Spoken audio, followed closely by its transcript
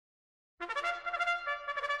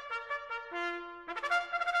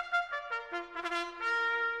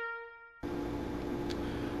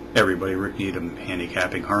Everybody, Rick Needham,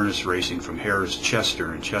 handicapping harness racing from Harrah's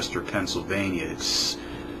Chester in Chester, Pennsylvania. It's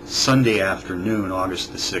Sunday afternoon,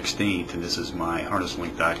 August the 16th, and this is my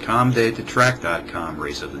HARRAH'S0816 day at the track.com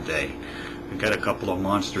race of the day. We've got a couple of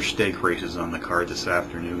monster stake races on the card this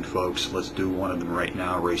afternoon, folks. Let's do one of them right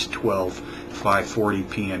now, race 12,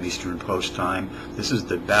 5:40 p.m. Eastern Post Time. This is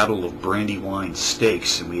the Battle of Brandywine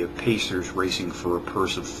Stakes, and we have Pacers racing for a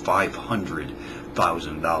purse of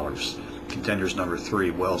 $500,000. Contenders: number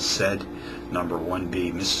 3, Well Said, number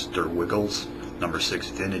 1B, Mr. Wiggles, number 6,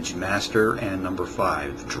 Vintage Master, and number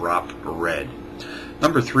 5, Drop Red.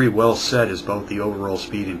 Number 3, Well Said, is both the overall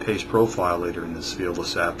speed and pace profile leader in this field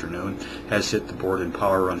this afternoon. Has hit the board in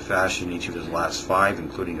power run fashion each of his last 5,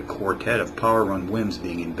 including a quartet of power run wins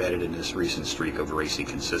being embedded in this recent streak of racing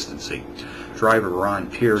consistency. Driver Ron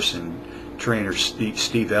Pierce and trainer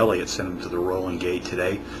Steve Elliott sent him to the rolling gate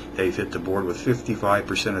today. They've hit the board with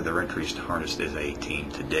 55% of their entries harnessed as a team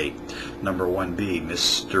to date. Number 1B,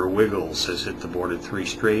 Mr. Wiggles, has hit the board at 3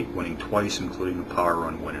 straight, winning twice, including a power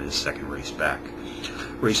run win in his second race back.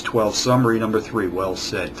 Race 12 summary: number 3, Well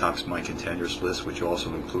Said, tops my contenders list, which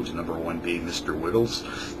also includes number 1B, Mr. Wiggles,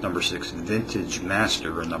 number 6, Vintage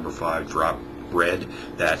Master, and number 5, Drop Red.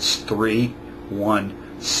 That's 3, 1,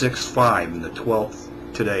 6, 5 in the 12th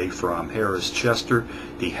today from Harrah's Chester,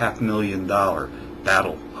 the $500,000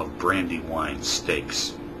 Battle of Brandywine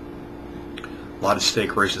Stakes. A lot of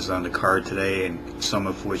stake races on the card today, and some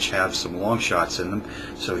of which have some long shots in them.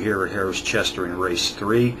 So here at Harrah's Chester in race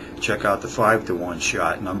 3, check out the 5-to-1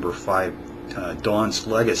 shot, number 5, Dawn's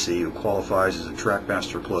Legacy, who qualifies as a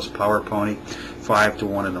Trackmaster Plus Power Pony,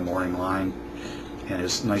 5-to-1 in the morning line, and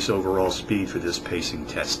his nice overall speed for this pacing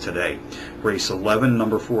test today. Race 11,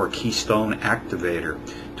 number 4, Keystone Activator,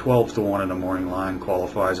 12-to-1 in the morning line,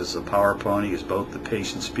 qualifies as a power pony, is both the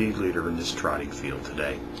pace and speed leader in this trotting field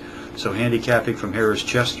today. So handicapping from Harrah's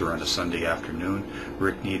Chester on a Sunday afternoon,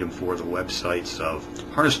 Rick Needham for the websites of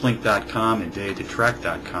HARRAH'S0816 and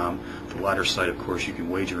DayAtTheTrack.com. The latter site, of course, you can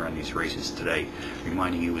wager on these races today,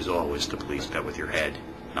 reminding you as always to please bet with your head,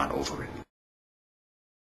 not over it.